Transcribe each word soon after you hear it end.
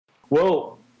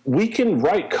Well, we can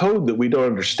write code that we don't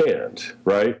understand,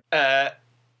 right?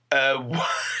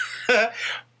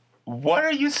 What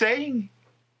are you saying?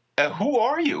 Who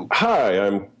are you? Hi,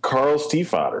 I'm Qarl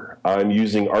Stiefvater. I'm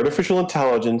using artificial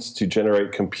intelligence to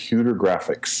generate computer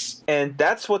graphics. And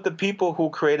that's what the people who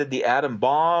created the atom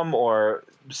bomb or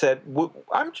said,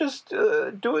 I'm just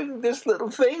doing this little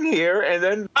thing here, and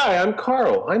then... Hi, I'm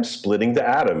Qarl. I'm splitting the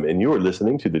atom, and you are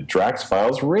listening to the Drax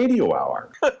Files Radio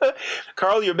Hour.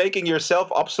 Qarl, you're making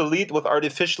yourself obsolete with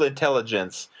artificial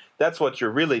intelligence. That's what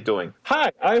you're really doing.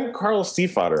 Hi, I'm Qarl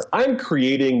Stiefvater. I'm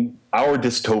creating our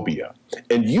dystopia,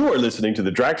 and you are listening to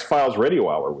the Drax Files Radio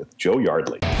Hour with Jo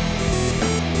Yardley.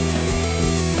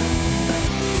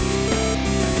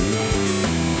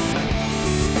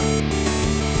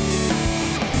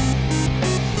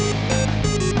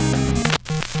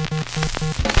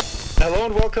 Hello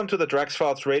and welcome to the Drax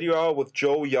Files Radio Hour with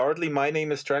Jo Yardley. My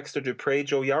name is Draxter Dupre.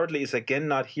 Jo Yardley is again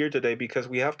not here today because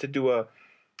we have to do a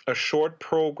short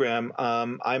program.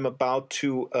 I'm about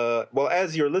to, well,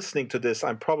 as you're listening to this,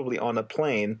 I'm probably on a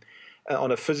plane,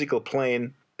 on a physical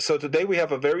plane. So today we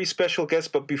have a very special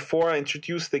guest, but before I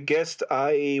introduce the guest,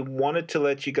 I wanted to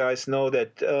let you guys know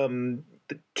that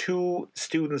the two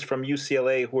students from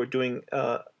UCLA who are doing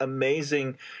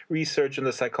amazing research in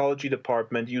the psychology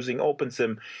department using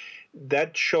OpenSim,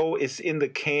 that show is in the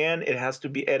can. It has to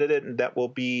be edited, and that will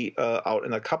be out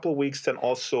in a couple of weeks. Then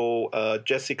also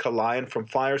Jessica Lyon from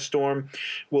Firestorm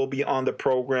will be on the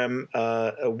program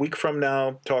a week from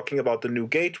now, talking about the new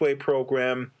Gateway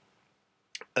program.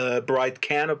 Bright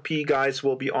Canopy guys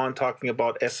will be on talking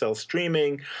about SL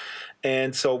streaming.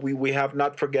 And so we have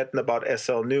not forgotten about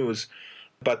SL News.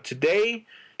 But today,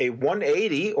 a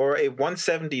 180 or a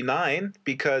 179,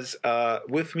 because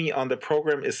with me on the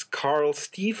program is Qarl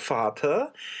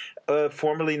Stiefvater,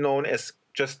 formerly known as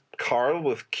just Qarl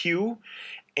with Q.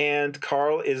 And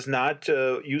Qarl is not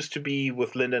used to be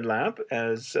with Linden Lab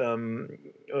as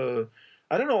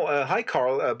I don't know. Hi,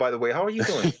 Qarl. By the way, how are you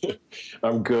doing?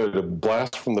 I'm good. A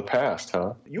blast from the past,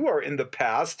 huh? You are in the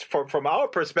past from our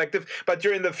perspective, but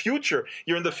you're in the future.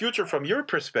 You're in the future from your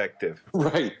perspective.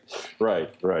 Right.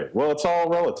 Well, it's all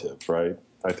relative, right?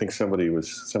 I think somebody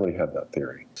had that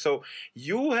theory. So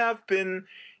you have been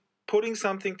putting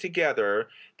something together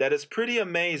that is pretty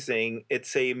amazing.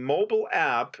 It's a mobile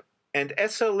app, and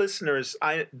SL listeners,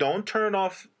 I don't turn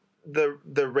off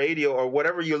the radio or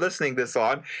whatever you're listening this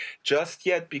on just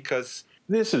yet, because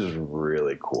this is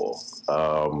really cool.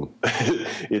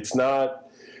 It's not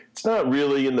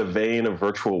really in the vein of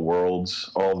virtual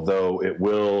worlds, although it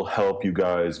will help you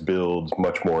guys build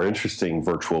much more interesting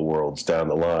virtual worlds down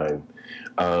the line.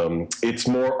 It's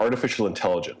more artificial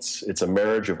intelligence. It's a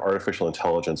marriage of artificial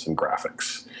intelligence and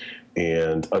graphics.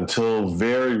 And until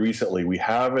very recently, we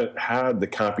haven't had the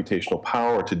computational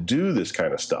power to do this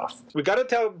kind of stuff. We got to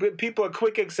tell people a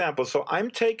quick example. So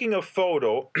I'm taking a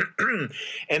photo,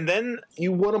 and then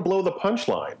you want to blow the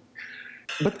punchline.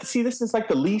 But see, this is like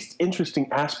the least interesting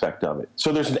aspect of it.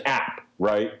 So there's an app,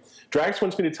 right? Drax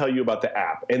wants me to tell you about the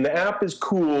app. And the app is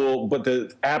cool, but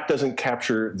the app doesn't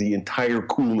capture the entire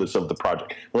coolness of the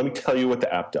project. Let me tell you what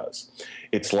the app does.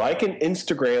 It's like an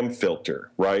Instagram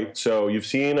filter, right? So you've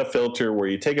seen a filter where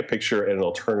you take a picture and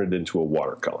it'll turn it into a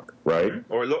watercolor, right?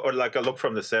 Or like a look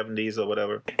from the 70s or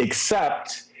whatever.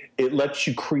 Except it lets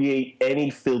you create any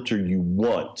filter you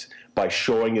want by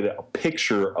showing it a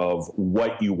picture of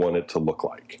what you want it to look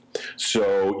like.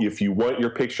 So if you want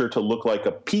your picture to look like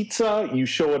a pizza, you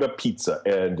show it a pizza,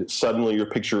 and suddenly your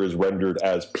picture is rendered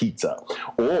as pizza.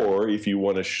 Or if you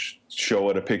want to show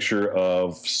it a picture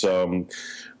of some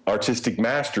artistic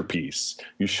masterpiece,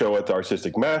 you show it the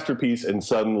artistic masterpiece, and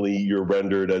suddenly you're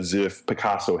rendered as if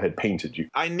Picasso had painted you.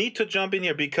 I need to jump in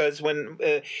here because when...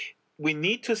 we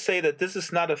need to say that this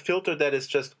is not a filter that is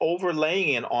just overlaying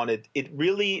in on it. It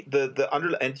really,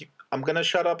 and I'm going to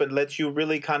shut up and let you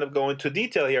really kind of go into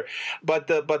detail here. But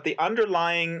the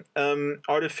underlying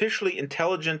artificially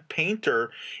intelligent painter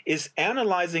is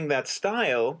analyzing that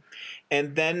style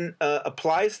and then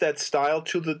applies that style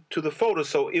to the photo.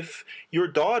 So if your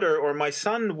daughter or my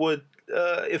son would,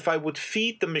 if I would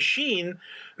feed the machine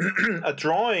a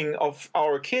drawing of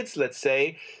our kids, let's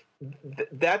say,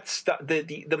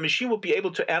 the machine would be able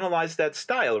to analyze that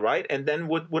style, right? And then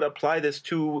would apply this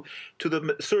to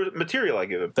the sort of material I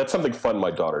give him. That's something fun my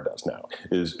daughter does now,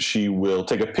 is she will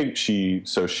take a picture.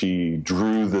 So she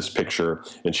drew this picture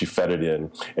and she fed it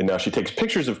in, and now she takes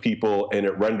pictures of people and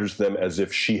it renders them as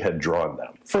if she had drawn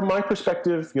them. From my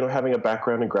perspective, having a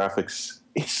background in graphics,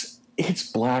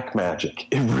 it's black magic.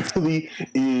 It really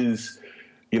is.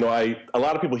 A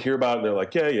lot of people hear about it and they're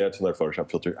like, yeah, it's another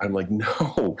Photoshop filter. I'm like,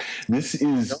 no, this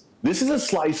is This is a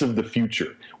slice of the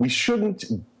future. We shouldn't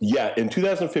yet, in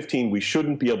 2015, we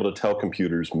shouldn't be able to tell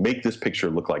computers, make this picture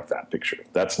look like that picture.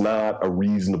 That's not a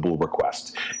reasonable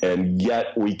request. And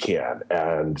yet we can.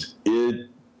 And it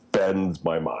bends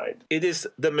my mind. It is,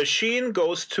 the machine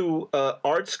goes to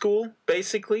art school,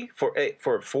 basically,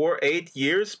 for 8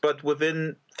 years, but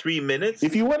within 3 minutes.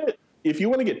 If you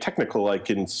want to get technical, I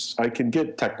can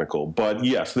get technical, but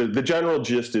yes, the general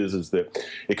gist is that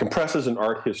it compresses an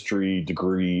art history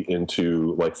degree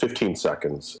into like 15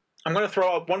 seconds. I'm going to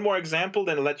throw out one more example,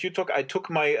 then let you talk. I took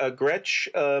my Gretsch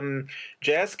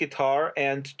jazz guitar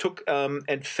and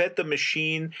fed the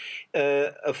machine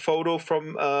a photo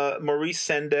from Maurice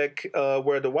Sendak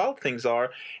where the wild things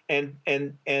are, and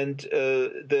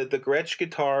the Gretsch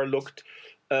guitar looked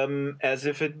as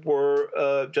if it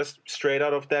were just straight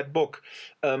out of that book.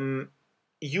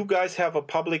 You guys have a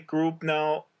public group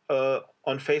now on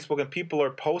Facebook, and people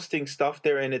are posting stuff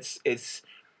there, and it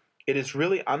is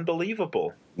really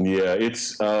unbelievable. Yeah,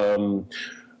 it's so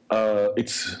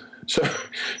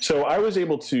I was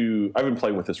able to. I've been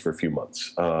playing with this for a few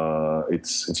months.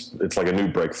 It's like a new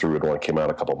breakthrough. It only came out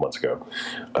a couple of months ago.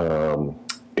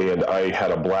 And I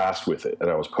had a blast with it, and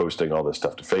I was posting all this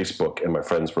stuff to Facebook, and my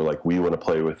friends were like, we want to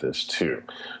play with this too.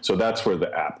 So that's where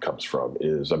the app comes from,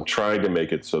 is I'm trying to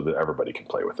make it so that everybody can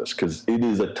play with this, because it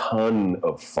is a ton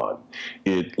of fun.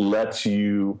 It lets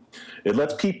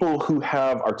people who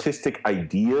have artistic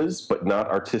ideas but not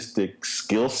artistic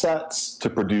skill sets to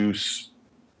produce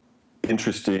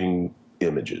interesting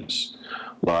images.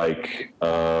 Like,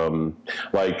 of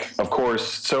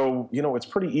course, so, it's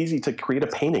pretty easy to create a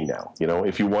painting now,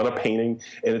 if you want a painting,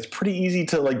 and it's pretty easy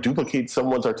to like duplicate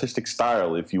someone's artistic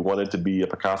style if you want it to be a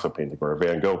Picasso painting or a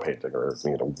Van Gogh painting or,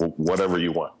 whatever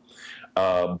you want.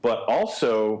 But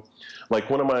also, like,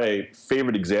 one of my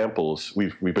favorite examples,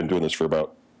 we've been doing this for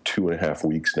about 2.5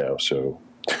 weeks now, so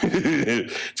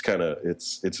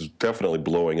it's definitely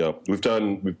blowing up.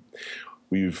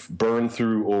 We've burned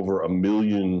through over 1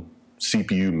 million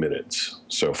CPU minutes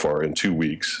so far in 2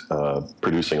 weeks,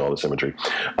 producing all this imagery.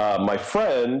 My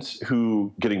friend,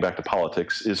 who, getting back to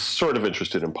politics, is sort of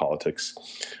interested in politics,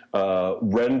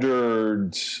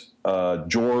 rendered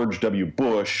George W.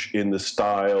 Bush in the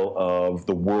style of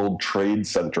the World Trade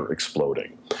Center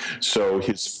exploding. So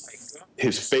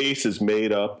his face is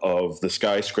made up of the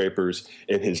skyscrapers,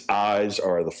 and his eyes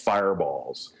are the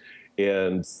fireballs.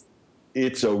 And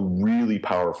it's a really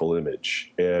powerful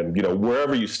image. And,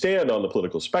 wherever you stand on the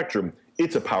political spectrum,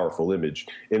 it's a powerful image.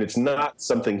 And it's not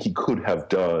something he could have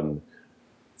done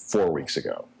 4 weeks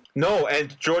ago. No,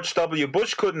 and George W.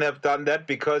 Bush couldn't have done that,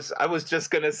 because I was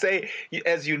just going to say,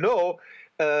 as you know,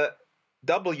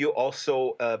 W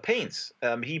also paints.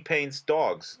 He paints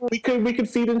dogs. We could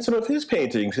feed in some of his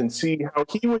paintings and see how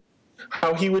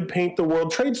he would paint the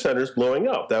World Trade Centers blowing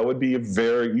up. That would be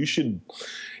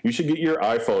you should get your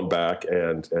iPhone back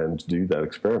and do that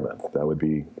experiment.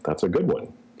 That's a good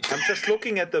one. I'm just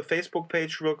looking at the Facebook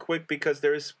page real quick, because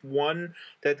there's one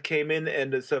that came in,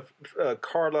 and it's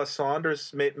Carla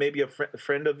Saunders, maybe a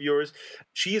friend of yours.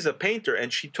 She is a painter,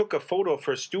 and she took a photo of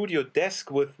her studio desk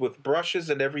with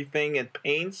brushes and everything and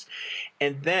paints,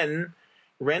 and then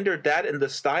rendered that in the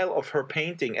style of her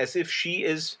painting, as if she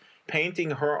is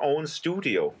painting her own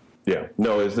studio. Yeah,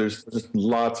 no, there's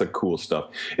lots of cool stuff.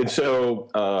 And so,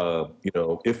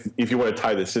 if you want to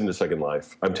tie this into Second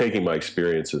Life, I'm taking my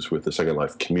experiences with the Second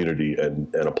Life community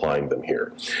and applying them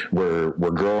here.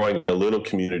 We're growing a little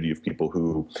community of people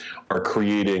who are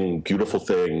creating beautiful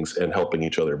things and helping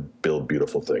each other build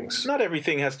beautiful things. Not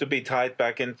everything has to be tied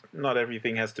back into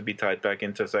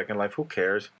Second Life. Who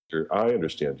cares? I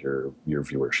understand your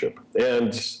viewership.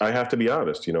 And I have to be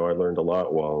honest, I learned a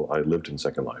lot while I lived in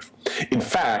Second Life. In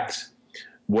fact,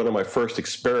 one of my first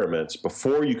experiments,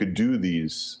 before you could do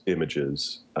these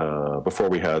images, before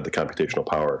we had the computational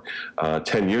power,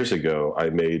 10 years ago, I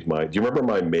made do you remember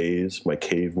my maze, my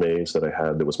cave maze that I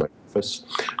had that was my office?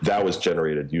 That was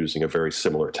generated using a very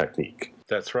similar technique.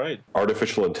 That's right.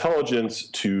 Artificial intelligence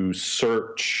to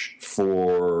search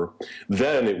for,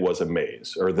 then it was a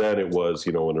maze, or then it was,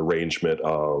 an arrangement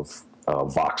of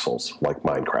voxels like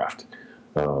Minecraft.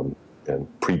 And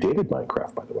predated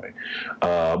Minecraft, by the way.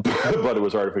 But it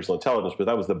was artificial intelligence, but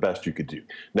that was the best you could do.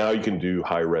 Now you can do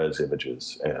high-res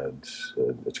images, and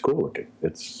it's cool looking.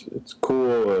 It's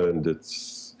cool, and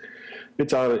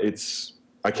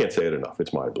I can't say it enough.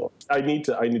 It's mind-blowing. I need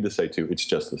to say, too, it's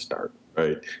just the start,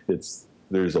 right?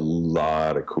 There's a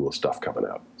lot of cool stuff coming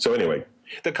out. So anyway.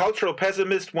 The cultural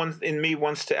pessimist in me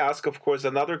wants to ask, of course,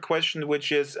 another question,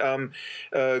 which is,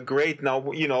 great. Now,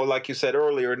 like you said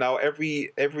earlier, now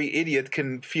every idiot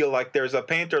can feel like there's a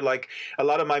painter. Like a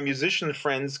lot of my musician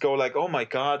friends go like, "Oh my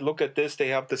God, look at this! They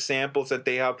have the samples, and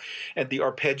the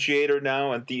arpeggiator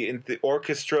now, and the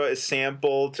orchestra is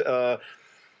sampled."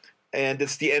 And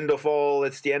it's the end of all.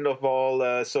 It's the end of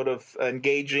all sort of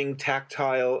engaging,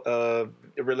 tactile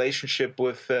relationship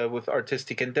with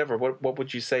artistic endeavor. What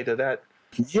would you say to that?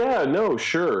 Yeah, no,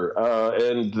 sure.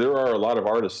 And there are a lot of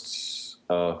artists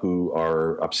who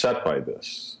are upset by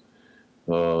this.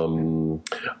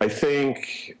 I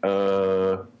think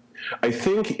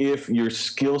if your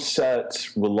skill set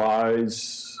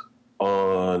relies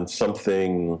on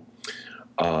something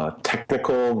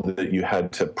technical that you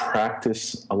had to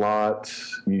practice a lot,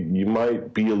 you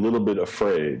might be a little bit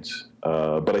afraid.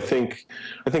 But I think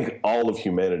all of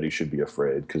humanity should be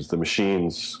afraid, because the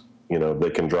machines, they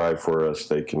can drive for us,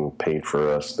 they can paint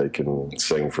for us, they can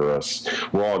sing for us.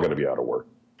 We're all going to be out of work.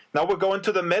 Now we're going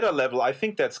to the meta level. I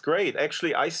think that's great.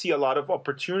 Actually, I see a lot of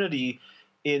opportunity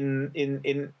in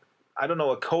I don't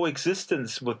know, a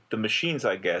coexistence with the machines,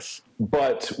 I guess.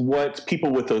 But what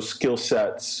people with those skill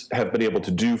sets have been able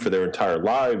to do for their entire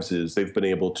lives is they've been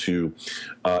able to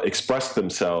express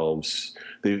themselves.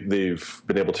 They've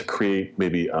been able to create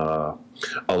maybe a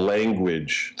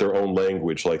language, their own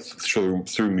language, like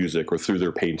through music or through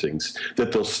their paintings,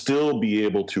 that they'll still be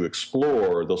able to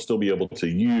explore, they'll still be able to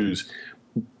use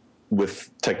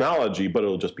with technology, but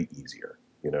it'll just be easier.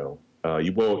 You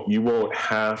won't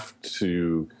have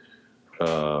to.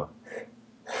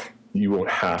 You won't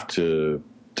have to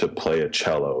play a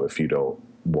cello if you don't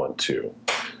want to.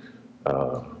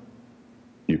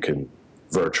 You can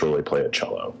virtually play a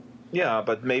cello. Yeah,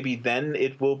 but maybe then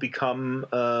it will become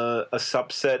a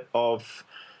subset of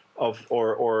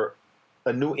or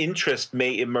a new interest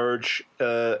may emerge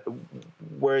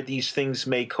where these things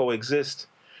may coexist,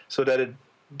 so that it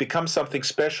becomes something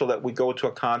special, that we go to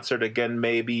a concert again,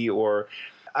 maybe, or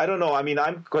I don't know. I mean,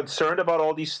 I'm concerned about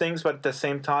all these things, but at the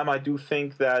same time, I do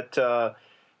think that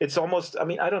it's almost, I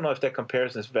mean, I don't know if that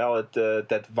comparison is valid,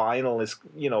 that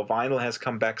vinyl has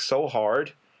come back so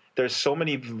hard. There's so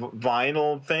many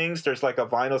vinyl things. There's like a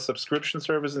vinyl subscription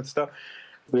service and stuff.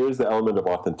 There is the element of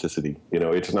authenticity.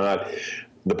 It's not,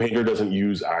 the painter doesn't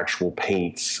use actual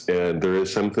paints, and there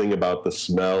is something about the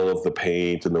smell of the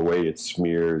paint and the way it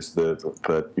smears that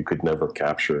you could never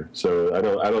capture. So I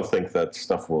don't think that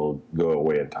stuff will go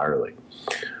away entirely.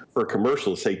 For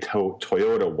commercials, say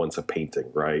Toyota wants a painting,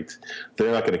 right?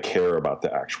 They're not going to care about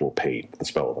the actual paint, the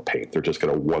smell of the paint. They're just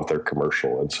going to want their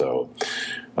commercial. And so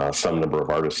some number of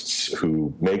artists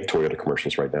who make Toyota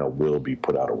commercials right now will be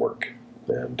put out of work.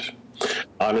 And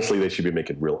honestly, they should be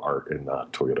making real art and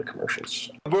not Toyota commercials.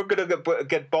 We're going to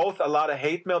get both a lot of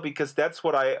hate mail, because that's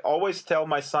what I always tell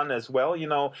my son as well.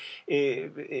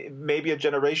 Maybe a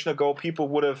generation ago, people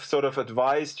would have sort of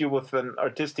advised you with an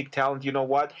artistic talent, you know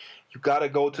what? You got to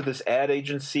go to this ad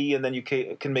agency, and then you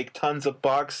can make tons of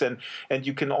bucks, and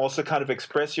you can also kind of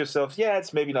express yourself. Yeah,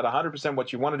 it's maybe not 100%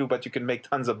 what you want to do, but you can make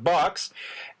tons of bucks,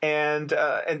 and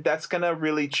that's going to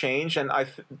really change. And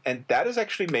that is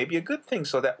actually maybe a good thing,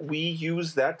 so that we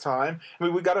use that time. I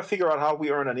mean, we got to figure out how we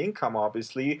earn an income.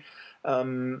 Obviously,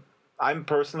 I'm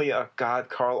personally, God,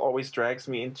 Qarl always drags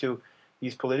me into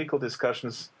these political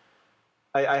discussions.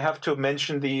 I have to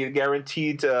mention the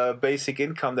guaranteed basic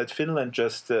income that Finland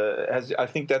just has. I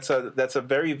think that's a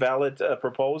very valid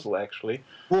proposal, actually.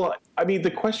 Well, I mean,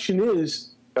 the question is,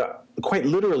 quite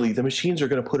literally, the machines are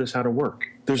going to put us out of work.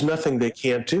 There's nothing they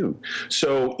can't do.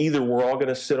 So either we're all going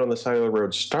to sit on the side of the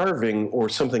road starving, or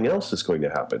something else is going to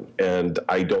happen. And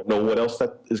I don't know what else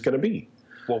that is going to be.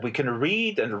 Well, we can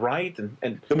read and write,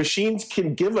 and the machines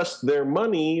can give us their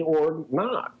money or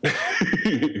not.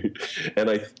 And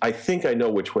I think I know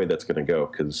which way that's going to go,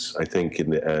 because I think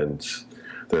in the end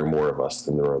there are more of us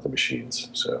than there are the machines.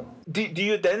 So do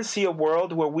you then see a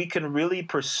world where we can really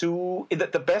pursue,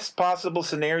 that the best possible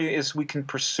scenario is we can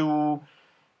pursue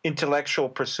intellectual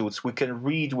pursuits, we can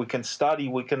read, we can study,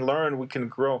 we can learn, we can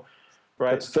grow?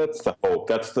 Right. That's the hope.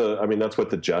 That's what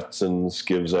the Jetsons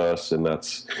gives us, and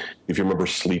that's, if you remember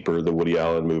Sleeper, the Woody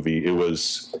Allen movie,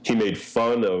 he made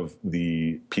fun of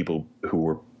the people who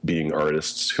were being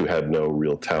artists who had no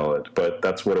real talent, but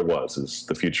that's what it was. Is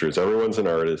the future is everyone's an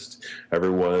artist,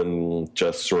 everyone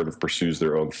just sort of pursues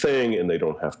their own thing, and they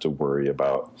don't have to worry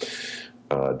about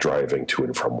driving to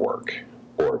and from work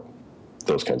or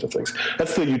those kinds of things.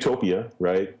 That's the utopia,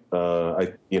 right?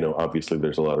 Obviously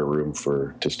there's a lot of room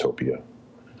for dystopia.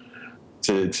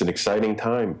 It's an exciting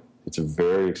time. It's a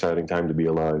very exciting time to be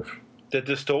alive. The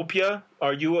dystopia?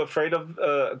 Are you afraid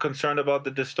of, concerned about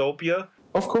the dystopia?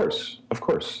 Of course, of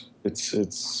course.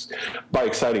 It's by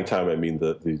exciting time, I mean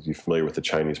you're familiar with the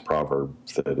Chinese proverb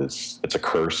that it's a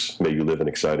curse. May you live in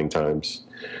exciting times.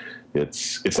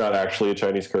 It's not actually a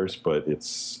Chinese curse, but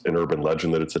it's an urban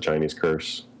legend that it's a Chinese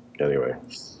curse. Anyway,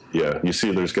 yeah, you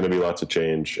see, there's going to be lots of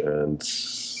change, and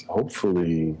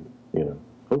hopefully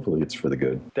it's for the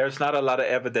good. There's not a lot of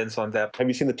evidence on that. Have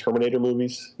you seen the Terminator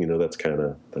movies?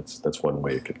 That's one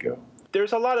way it could go.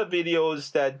 There's a lot of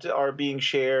videos that are being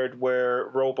shared where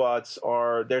robots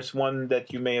are. There's one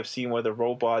that you may have seen where the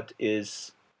robot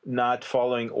is not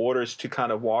following orders to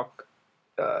kind of walk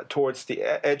towards the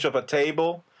edge of a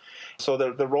table. So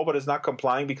the robot is not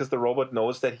complying because the robot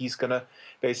knows that he's going to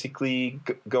basically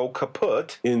go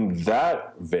kaput. In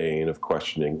that vein of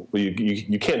questioning, well,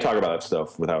 you can't talk about that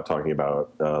stuff without talking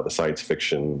about the science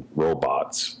fiction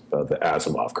robots that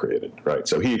Asimov created, right?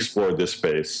 So he explored this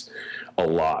space a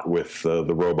lot with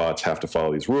the robots have to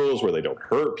follow these rules where they don't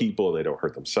hurt people and they don't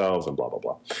hurt themselves and blah, blah,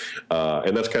 blah.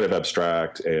 And that's kind of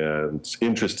abstract and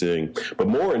interesting. But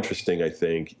more interesting, I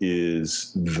think,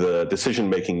 is the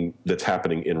decision-making that's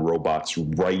happening in robots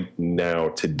right now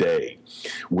today.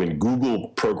 When Google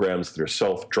programs their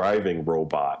self-driving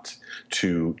robot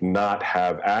to not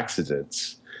have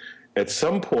accidents, at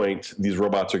some point, these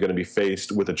robots are going to be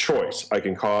faced with a choice. I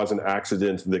can cause an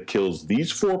accident that kills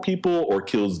these 4 people or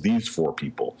kills these 4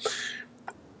 people,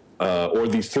 or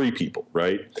these 3 people,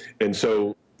 right? And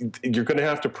so you're going to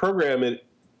have to program it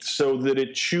so that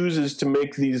it chooses to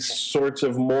make these sorts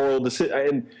of moral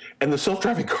decisions. And the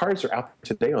self-driving cars are out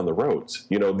today on the roads.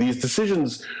 These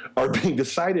decisions are being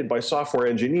decided by software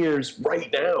engineers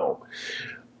right now.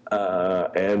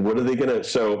 And what are they going to...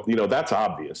 So, that's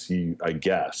obvious, I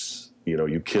guess.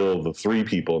 You kill the 3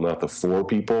 people, not the 4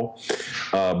 people.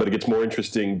 But it gets more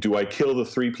interesting. Do I kill the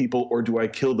 3 people or do I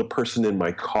kill the person in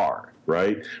my car,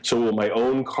 right? So will my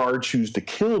own car choose to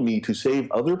kill me to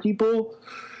save other people?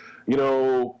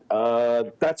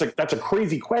 That's a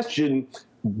crazy question.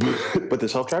 But the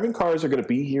self-driving cars are going to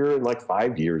be here in like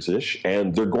 5 years-ish,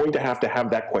 and they're going to have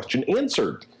that question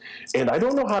answered. And I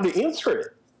don't know how to answer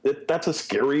it. That's a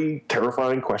scary,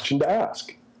 terrifying question to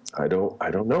ask. I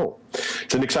don't know.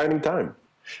 It's an exciting time.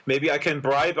 Maybe I can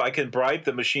bribe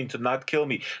the machine to not kill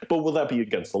me. But will that be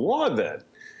against the law then?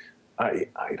 I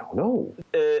don't know.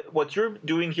 What you're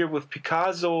doing here with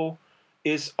Picasso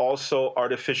is also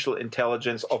artificial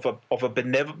intelligence of a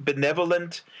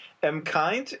benevolent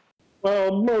kind.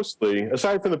 Well, mostly.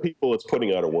 Aside from the people it's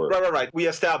putting out of work. Right. We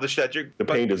established that. The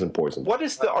paint isn't poisoned. What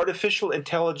is the artificial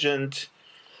intelligent...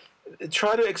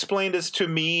 Try to explain this to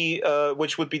me,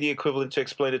 which would be the equivalent to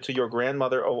explain it to your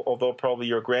grandmother, although probably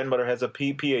your grandmother has a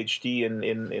PhD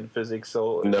in physics.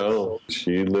 So no,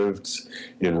 she lived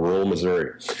in rural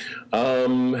Missouri.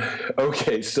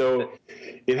 Okay, so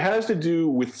it has to do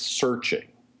with searching.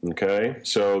 Okay,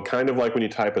 so kind of like when you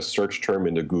type a search term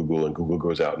into Google and Google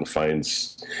goes out and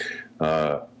finds,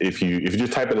 if you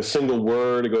just type in a single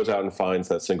word, it goes out and finds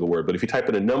that single word. But if you type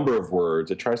in a number of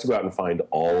words, it tries to go out and find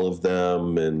all of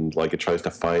them, and like it tries to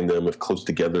find them if close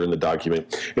together in the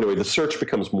document. Anyway, the search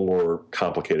becomes more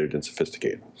complicated and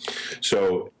sophisticated.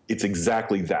 So it's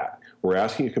exactly that. We're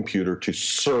asking a computer to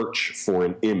search for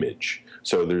an image.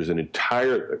 So there's an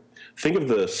entire... Think of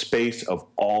the space of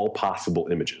all possible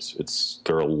images.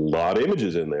 There are a lot of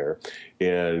images in there,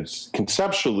 and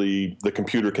conceptually, the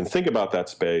computer can think about that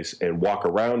space and walk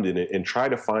around in it and try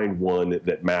to find one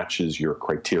that matches your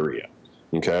criteria,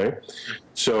 okay?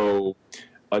 So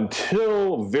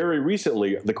until very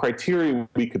recently, the criteria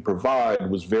we could provide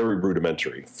was very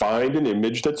rudimentary. Find an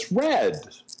image that's red,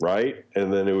 right?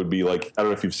 And then it would be like, I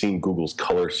don't know if you've seen Google's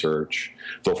color search.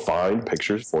 They'll find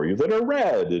pictures for you that are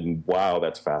red, and wow,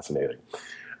 that's fascinating.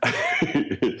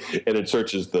 And it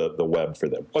searches the web for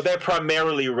them. Well, they're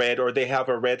primarily red, or they have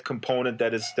a red component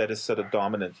that is sort of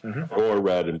dominant. Mm-hmm. Or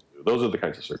red and blue. Those are the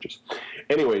kinds of searches.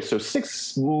 Anyway, so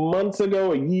 6 months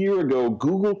ago, a year ago,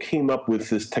 Google came up with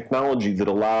this technology that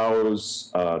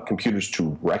allows computers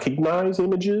to recognize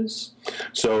images.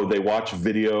 So they watch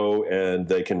video and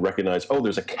they can recognize, oh,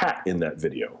 there's a cat in that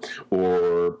video.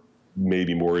 Or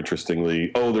maybe more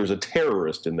interestingly, oh, there's a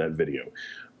terrorist in that video.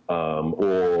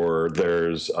 Or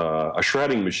there's a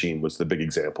shredding machine was the big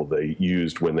example they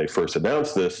used when they first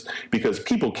announced this, because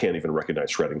people can't even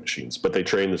recognize shredding machines. But they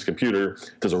train this computer,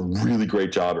 does a really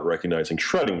great job at recognizing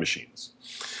shredding machines.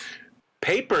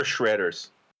 Paper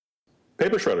shredders.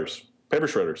 Paper shredders. Paper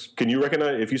shredders. Can you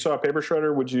recognize, if you saw a paper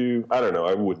shredder, would you, I don't know,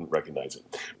 I wouldn't recognize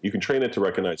it. You can train it to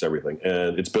recognize everything,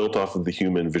 and it's built off of the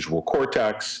human visual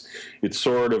cortex. It's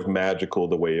sort of magical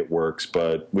the way it works,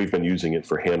 but we've been using it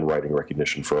for handwriting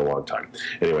recognition for a long time.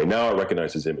 Anyway, now it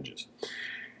recognizes images.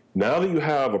 Now that you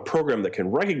have a program that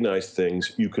can recognize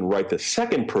things, you can write the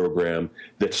second program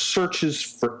that searches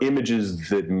for images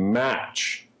that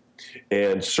match.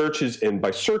 And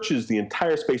by searches the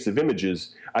entire space of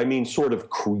images, I mean sort of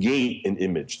create an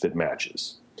image that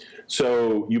matches.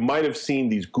 So you might have seen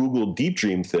these Google Deep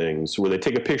Dream things where they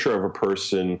take a picture of a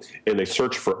person and they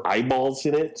search for eyeballs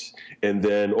in it. And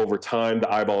then over time,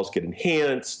 the eyeballs get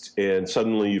enhanced. And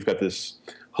suddenly you've got this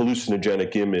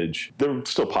hallucinogenic image. They're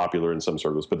still popular in some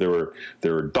circles, but there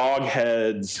were dog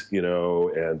heads,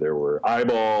 and there were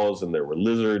eyeballs and there were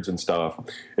lizards and stuff.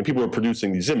 And people were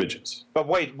producing these images. But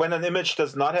wait, when an image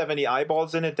does not have any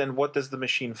eyeballs in it, then what does the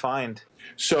machine find?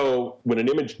 So when an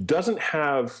image doesn't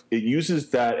have, it uses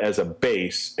that as a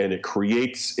base and it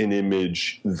creates an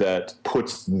image that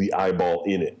puts the eyeball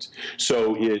in it.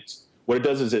 So what it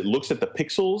does is it looks at the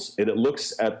pixels and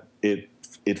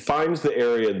it finds the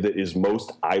area that is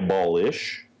most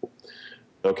eyeball-ish.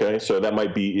 Okay, so that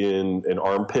might be in an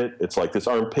armpit. It's like this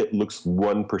armpit looks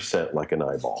 1% like an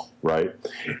eyeball, right?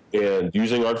 And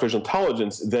using artificial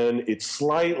intelligence, then it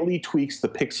slightly tweaks the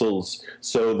pixels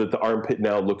so that the armpit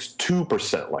now looks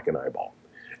 2% like an eyeball.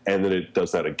 And then it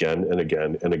does that again and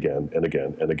again and again and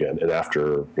again and again. And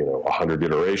after 100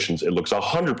 iterations, it looks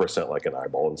 100% like an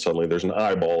eyeball. And suddenly there's an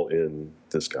eyeball in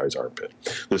this guy's armpit.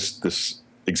 This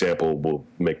example will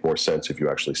make more sense if you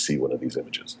actually see one of these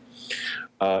images.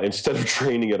 Instead of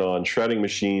training it on shredding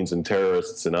machines and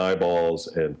terrorists and eyeballs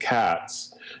and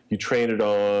cats, you train it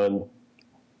on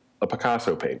a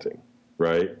Picasso painting,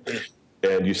 right?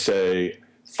 And you say,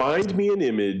 find me an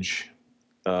image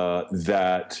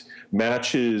that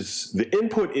matches the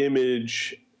input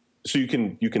image. So you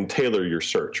can tailor your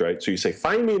search, right? So you say,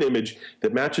 find me an image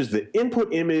that matches the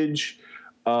input image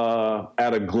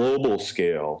at a global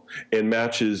scale and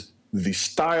matches the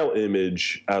style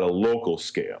image at a local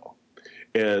scale.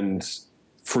 And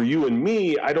for you and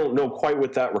me, I don't know quite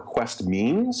what that request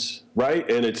means, right?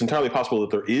 And it's entirely possible that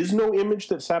there is no image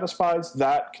that satisfies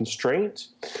that constraint,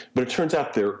 but it turns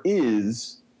out there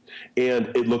is, and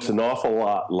it looks an awful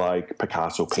lot like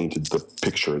Picasso painted the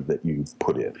picture that you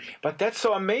put in. But that's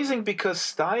so amazing because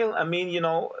style,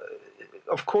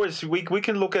 of course, we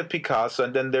can look at Picasso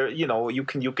and then you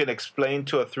can explain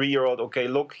to a 3-year-old, okay,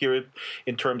 look here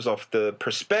in terms of the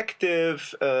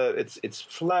perspective, it's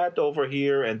flat over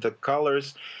here and the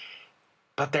colors,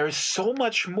 but there is so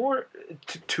much more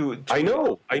to I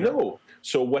know.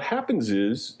 So what happens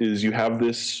is you have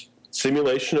this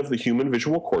simulation of the human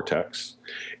visual cortex,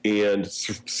 and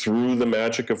through the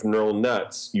magic of neural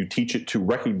nets, you teach it to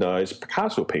recognize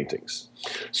Picasso paintings.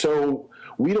 So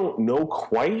we don't know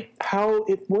quite how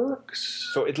it works.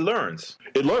 So it learns.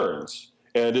 It learns.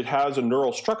 And it has a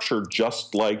neural structure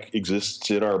just like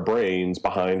exists in our brains,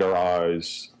 behind our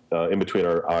eyes, in between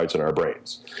our eyes and our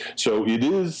brains. So it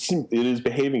is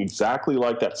behaving exactly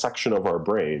like that section of our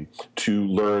brain to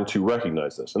learn to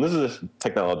recognize this. And this is a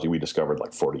technology we discovered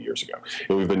like 40 years ago.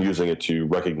 And we've been using it to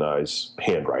recognize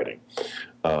handwriting.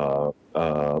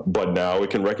 But now it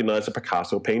can recognize a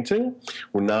Picasso painting.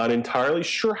 We're not entirely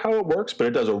sure how it works, but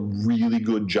it does a really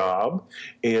good job.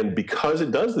 And because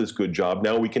it does this good job,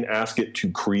 now we can ask it to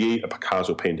create a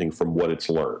Picasso painting from what it's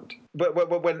learned.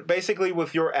 But when basically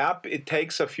with your app, it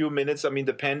takes a few minutes.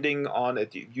 Depending on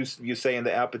it, you say in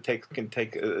the app it can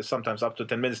take sometimes up to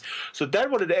 10 minutes. So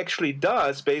that what it actually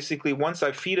does, basically, once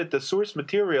I feed it the source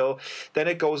material, then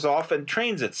it goes off and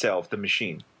trains itself, the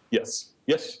machine. Yes,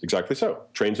 exactly so.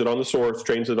 Trains it on the source,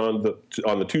 trains it on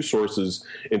the two sources,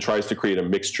 and tries to create a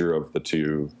mixture of the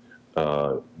two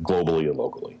globally and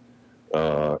locally.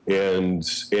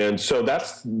 And so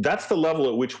that's the level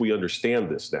at which we understand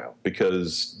this now,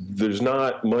 because there's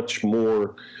not much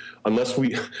more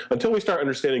until we start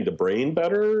understanding the brain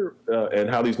better and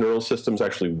how these neural systems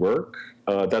actually work.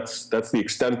 That's the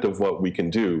extent of what we can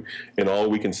do, and all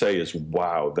we can say is,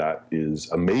 "Wow, that is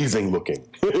amazing looking."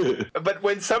 But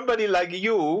when somebody like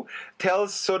you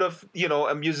tells sort of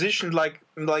a musician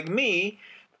like me.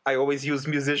 I always use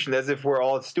musician as if we're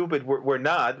all stupid. We're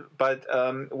not, but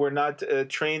we're not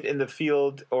trained in the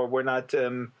field, or we're not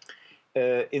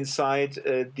inside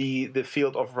the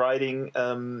field of writing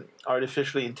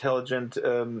artificially intelligent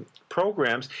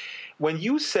programs. When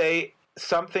you say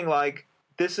something like,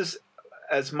 this is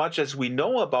as much as we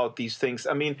know about these things,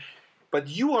 but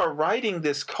you are writing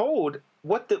this code.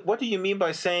 What do you mean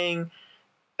by saying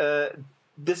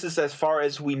this is as far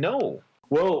as we know?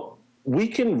 Well, we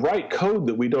can write code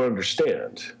that we don't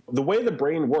understand. The way the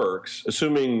brain works,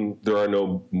 assuming there are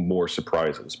no more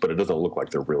surprises, but it doesn't look like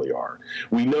there really are.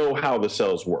 We know how the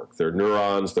cells work. They're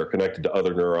neurons, they're connected to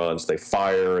other neurons, they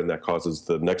fire, and that causes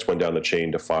the next one down the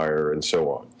chain to fire, and so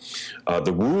on.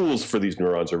 The rules for these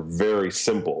neurons are very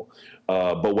simple.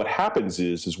 But what happens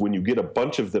is when you get a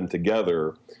bunch of them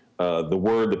together, the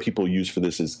word that people use for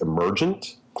this is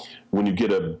emergent. When you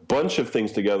get a bunch of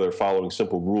things together following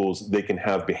simple rules, they can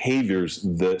have behaviors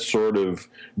that sort of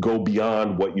go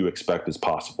beyond what you expect is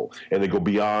possible. And they go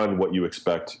beyond what you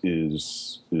expect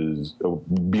is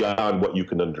beyond what you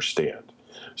can understand.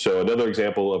 So another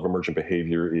example of emergent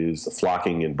behavior is the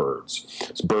flocking in birds.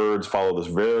 So birds follow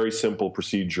this very simple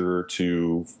procedure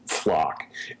to flock,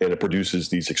 and it produces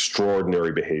these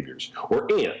extraordinary behaviors.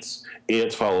 Or ants.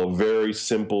 Ants follow a very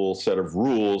simple set of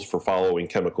rules for following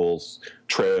chemicals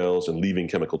trails and leaving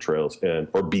chemical trails,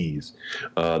 or bees.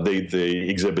 They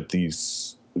exhibit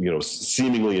these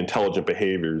seemingly intelligent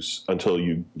behaviors until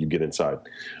you get inside.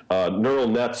 Neural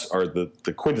nets are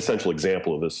the quintessential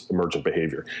example of this emergent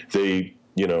behavior. They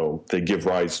give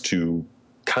rise to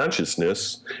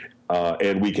consciousness,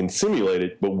 and we can simulate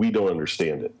it, but we don't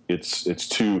understand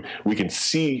it. We can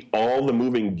see all the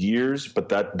moving gears, but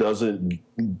that doesn't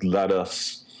let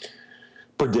us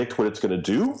predict what it's going to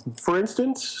do, for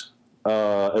instance.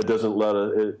 It doesn't let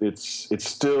us, it's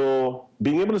still,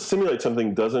 being able to simulate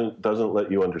something doesn't let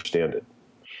you understand it.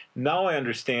 Now I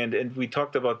understand, and we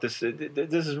talked about this.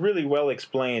 This is really well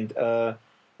explained.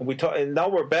 And now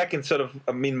we're back in sort of,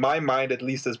 my mind at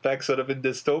least is back sort of in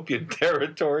dystopian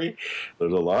territory.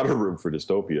 There's a lot of room for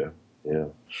dystopia. Yeah.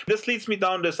 This leads me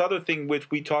down this other thing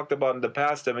which we talked about in the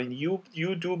past. You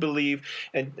do believe,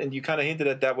 and you kind of hinted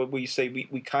at that when we say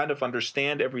we kind of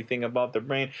understand everything about the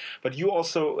brain, but you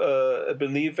also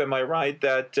believe, am I right,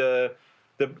 that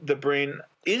the brain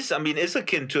is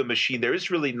akin to a machine. There is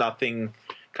really nothing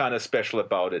kind of special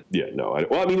about it. Yeah, no.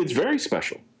 It's very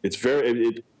special. It's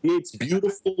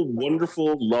beautiful,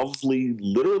 wonderful, lovely,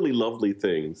 literally lovely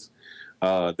things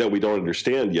that we don't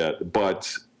understand yet.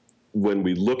 But when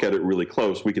we look at it really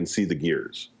close, we can see the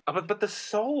gears. But the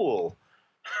soul.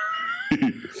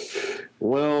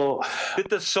 Well, did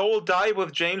the soul die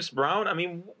with James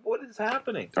Brown? What is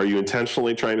happening? Are you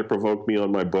intentionally trying to provoke me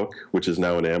on my book, which is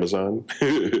now on Amazon?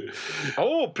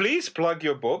 Oh, please plug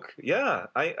your book. Yeah,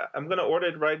 I'm going to order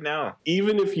it right now.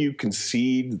 Even if you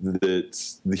concede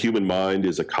that the human mind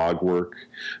is a cogwork,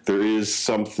 there is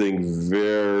something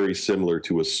very similar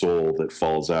to a soul that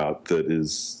falls out that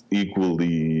is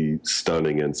equally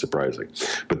stunning and surprising.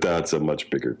 But that's a much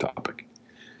bigger topic.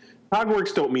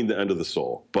 Cogworks don't mean the end of the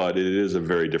soul, but it is a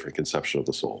very different conception of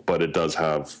the soul. But it does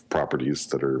have properties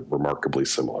that are remarkably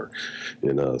similar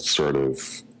in a sort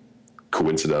of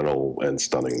coincidental and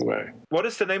stunning way. What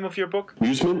is the name of your book?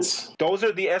 Musements. Those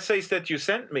are the essays that you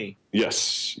sent me.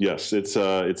 Yes.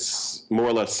 It's more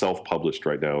or less self-published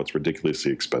right now. It's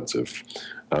ridiculously expensive.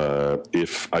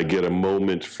 If I get a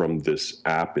moment from this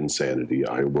app insanity,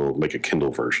 I will make a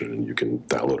Kindle version, and you can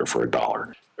download it for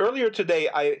 $1. Earlier today,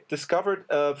 I discovered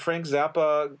a Frank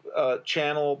Zappa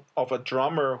channel of a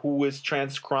drummer who is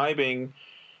transcribing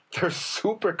their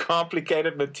super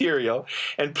complicated material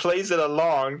and plays it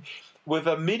along with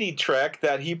a MIDI track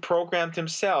that he programmed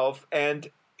himself,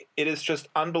 and it is just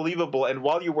unbelievable. And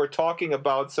while you were talking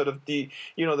about sort of the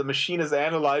machine is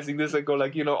analyzing this, I go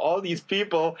all these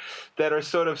people that are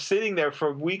sort of sitting there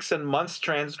for weeks and months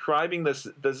transcribing the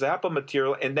Zappa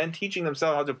material and then teaching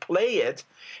themselves how to play it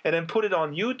and then put it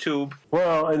on YouTube.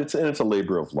 Well, and it's a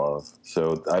labor of love.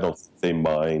 So I don't think they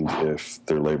mind if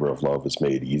their labor of love is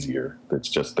made easier. It's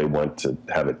just they want to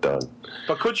have it done.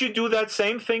 But could you do that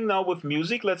same thing now with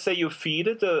music? Let's say you feed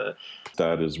it.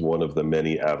 That is one of the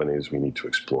many avenues we need to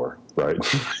explore, right?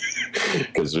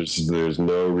 Because there's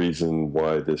no reason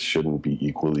why this shouldn't be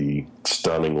equally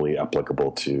stunningly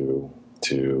applicable to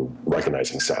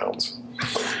recognizing sounds.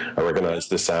 I recognize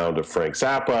the sound of Frank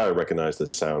Zappa. I recognize the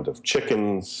sound of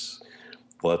chickens.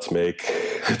 Let's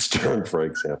turn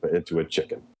Frank Zappa into a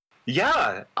chicken.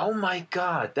 Yeah. Oh my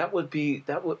God. That would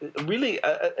really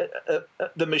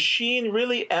the machine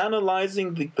really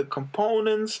analyzing the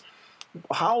components.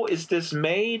 How is this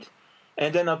made?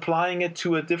 And then applying it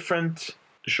to a different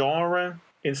genre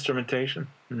instrumentation.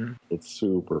 Mm-hmm. It's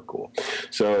super cool.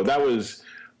 So that's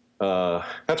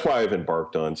why I've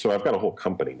embarked on. So I've got a whole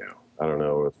company now. I don't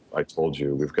know if I told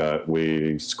you,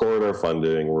 we scored our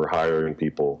funding. We're hiring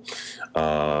people.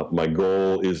 My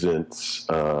goal isn't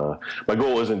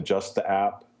just the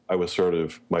app. I was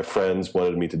my friends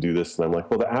wanted me to do this, and I'm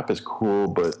like, well, the app is cool,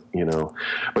 but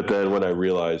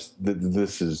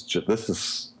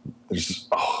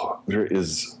there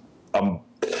is a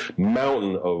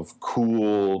mountain of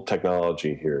cool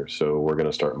technology here, so we're going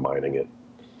to start mining it.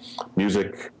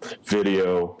 Music,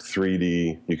 video,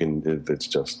 3D.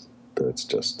 It's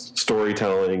just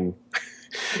storytelling,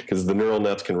 because the neural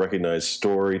nets can recognize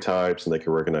story types and they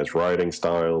can recognize writing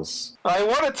styles. I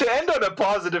wanted to end on a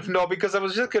positive note because I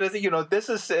was just going to say, this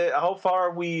is how far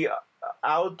are we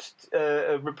out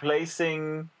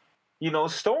replacing,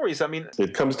 stories. I mean,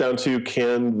 it comes down to,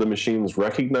 can the machines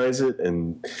recognize it?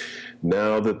 And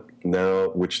now,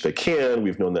 which they can,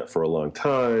 we've known that for a long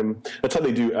time. That's how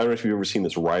they do. I don't know if you've ever seen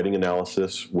this writing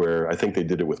analysis, where I think they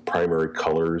did it with primary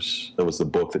colors. That was the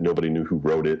book that nobody knew who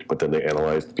wrote it, but then they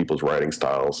analyzed people's writing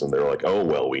styles, and they're like, oh,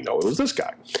 well, we know it was this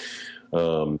guy.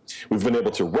 We've been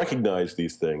able to recognize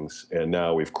these things, and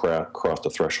now we've crossed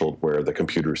a threshold where the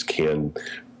computers can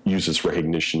use this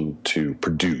recognition to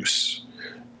produce.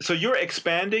 So you're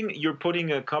expanding, you're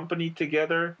putting a company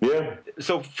together. Yeah.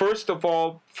 So first of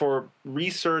all, for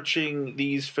researching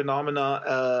these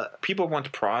phenomena, people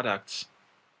want products.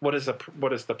 What is the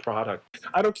product?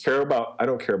 I don't care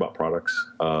about products.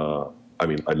 I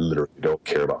literally don't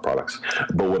care about products.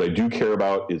 But what I do care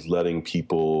about is letting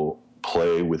people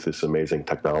play with this amazing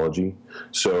technology,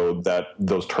 so that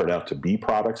those turn out to be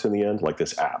products in the end, like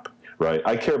this app. Right.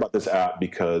 I care about this app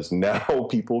because now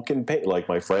people can paint. Like,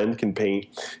 my friend can paint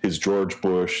his George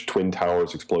Bush Twin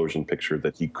Towers explosion picture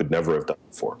that he could never have done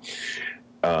before.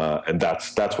 And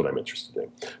that's what I'm interested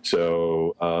in.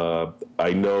 So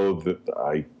I know there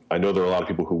are a lot of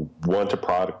people who want to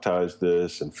productize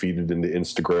this and feed it into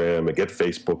Instagram and get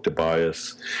Facebook to buy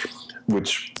us,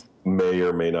 which may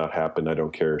or may not happen. I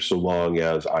don't care, so long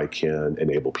as I can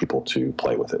enable people to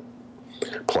play with it.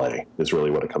 Play is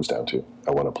really what it comes down to.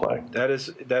 I want to play. That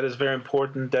is very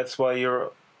important. That's why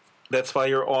you're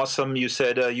awesome. You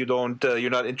said you're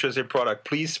not interested in product.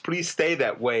 Please stay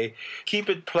that way. Keep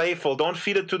it playful. Don't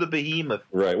feed it to the behemoth.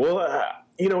 Right. Well,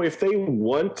 if they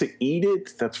want to eat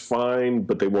it, that's fine,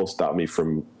 but they won't stop me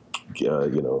from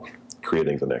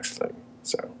creating the next thing.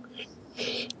 So.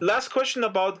 Last question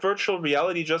about virtual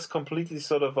reality, just completely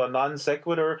sort of a non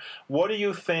sequitur. What do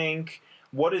you think?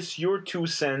 What is your 2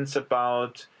 cents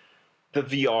about the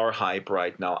VR hype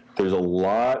right now? There's a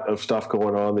lot of stuff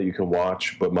going on that you can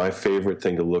watch, but my favorite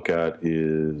thing to look at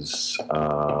is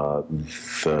her.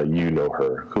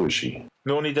 Who is she?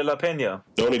 Noni de la Peña.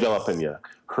 Noni de la Peña.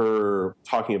 Her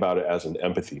talking about it as an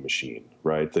empathy machine,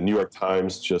 right? The New York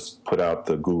Times just put out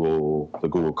the Google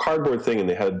Cardboard thing,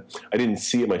 and I didn't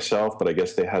see it myself, but I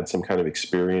guess they had some kind of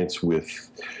experience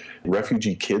with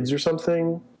refugee kids or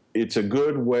something. It's a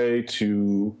good way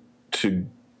to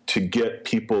get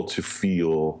people to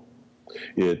feel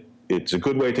it. It's a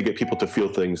good way to get people to feel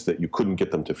things that you couldn't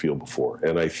get them to feel before.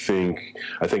 And I think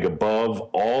above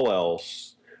all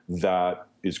else, that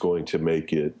is going to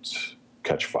make it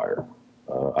catch fire.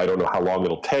 I don't know how long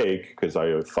it'll take, because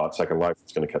I thought Second Life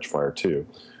was going to catch fire too,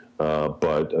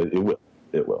 but it will.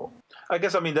 It will. I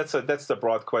guess, that's the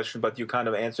broad question, but you kind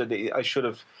of answered it. I should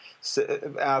have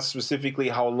asked specifically,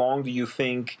 how long do you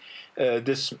think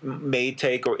this may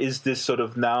take, or is this sort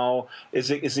of now, is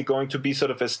it going to be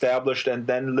sort of established and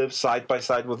then live side by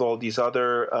side with all these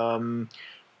other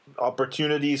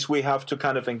opportunities we have to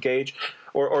kind of engage,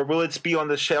 or will it be on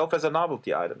the shelf as a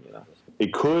novelty item?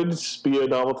 It could be a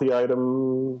novelty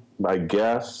item, I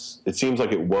guess. It seems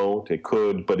like it won't. It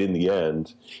could, but in the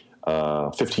end,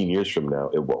 15 years from now,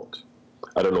 it won't.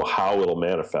 I don't know how it'll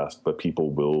manifest, but people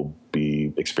will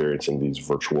be experiencing these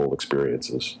virtual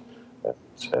experiences,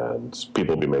 and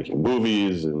people will be making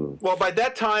movies. And well, by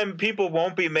that time, people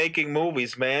won't be making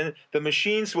movies, man. The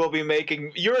machines will be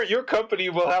making. Your company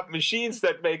will have machines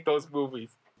that make those movies.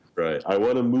 Right. I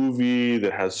want a movie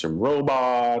that has some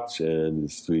robots and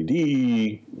is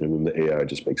 3D, and then the AI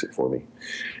just makes it for me.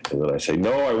 And then I say,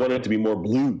 no, I want it to be more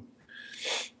blue.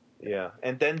 Yeah,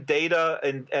 and then Data,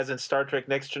 as in Star Trek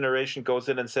Next Generation, goes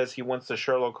in and says he wants the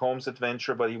Sherlock Holmes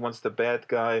adventure, but he wants the bad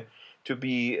guy to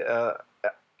be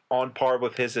on par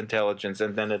with his intelligence,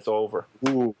 and then it's over.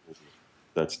 Ooh,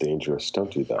 that's dangerous.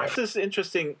 Don't do that. This is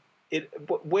interesting.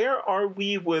 Where are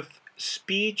we with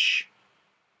speech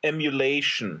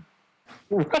emulation?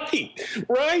 Right.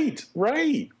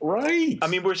 I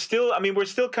mean, we're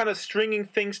still kind of stringing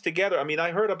things together. I mean,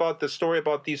 I heard about the story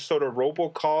about these sort of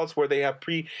robocalls where they have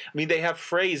they have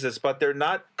phrases, but they're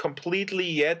not completely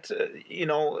yet,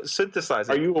 synthesized.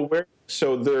 Are you aware?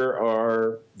 So there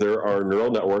are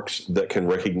neural networks that can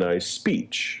recognize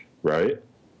speech, right?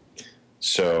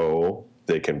 So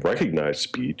they can recognize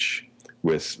speech.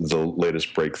 With the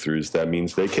latest breakthroughs, that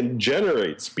means they can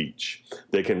generate speech.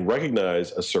 They can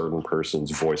recognize a certain person's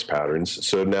voice patterns,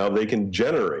 so now they can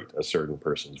generate a certain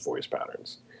person's voice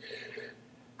patterns.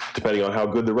 depending on how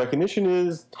good the recognition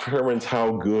is, determines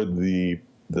how good the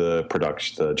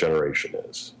production, the generation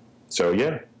is. So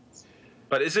yeah.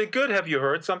 But is it good? Have you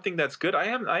heard something that's good? I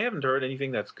haven't heard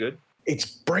anything that's good. It's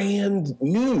brand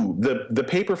new. The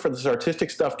paper for this artistic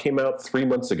stuff came out 3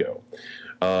 months ago.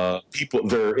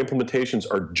 Their implementations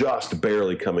are just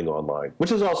barely coming online,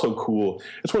 which is also cool.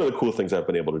 It's one of the cool things I've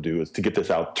been able to do is to get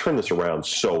this out, turn this around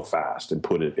so fast and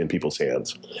put it in people's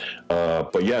hands.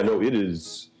 But yeah, no, it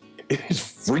is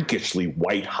freakishly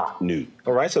white hot new.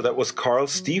 All right, so that was Qarl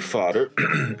Stiefvater.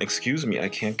 Excuse me, I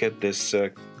can't get this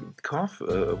cough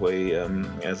away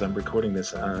as I'm recording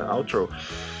this outro.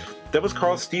 That was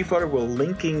Qarl Stiefvater. We're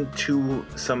linking to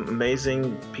some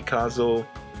amazing Picasso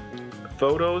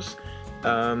photos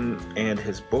and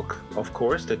his book, of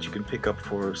course, that you can pick up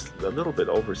for a little bit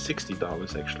over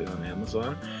 $60 actually on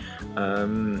Amazon.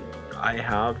 I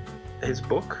have his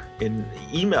book in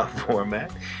email format,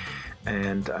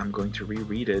 and I'm going to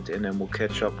reread it, and then we'll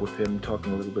catch up with him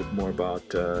talking a little bit more about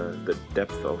the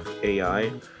depth of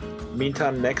AI.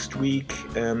 Meantime, next week,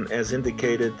 as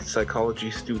indicated, psychology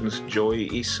students Joy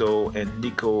Iso and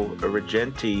Nico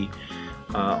Regenti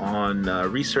on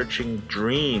researching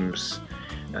dreams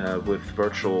with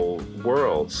virtual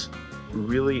worlds.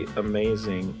 Really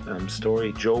amazing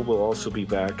story. Joe will also be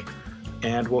back,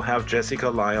 and we'll have Jessica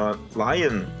Lyon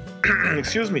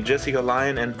Jessica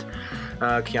Lyon and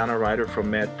Kiana Ryder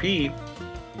from MadP,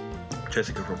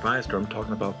 Jessica from Firestorm,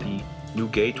 talking about the new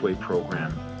Gateway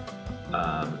program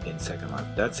in Second Life.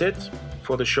 That's it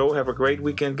for the show. Have a great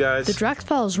weekend, guys. The Drax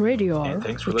Files Radio Hour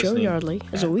with Jo Yardley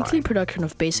is a weekly production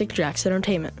of Basic Drax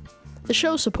Entertainment. The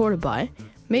show is supported by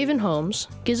Maven Homes,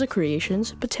 Giza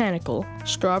Creations, Botanical,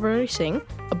 Strawberry Sing,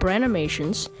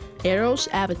 Abranimations, Eros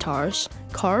Avatars,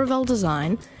 Caravel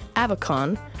Design,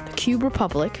 Avacon, The Cube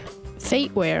Republic,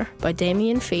 Fateware by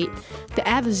Damien Fate, the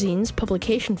Avazines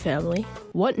publication family,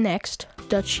 What Next,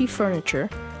 Dutchy Furniture,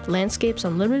 Landscapes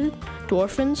Unlimited,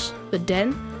 Dwarfins, The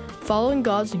Den, Following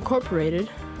Gods Incorporated,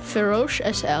 Feroche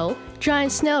SL,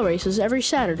 Giant Snail Races every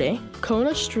Saturday,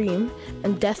 Kona Stream,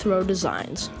 and Death Row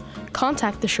Designs.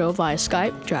 Contact the show via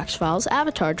Skype, Drax Files,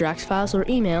 Avatar Drax Files, or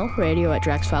email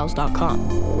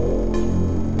radio@draxfiles.com.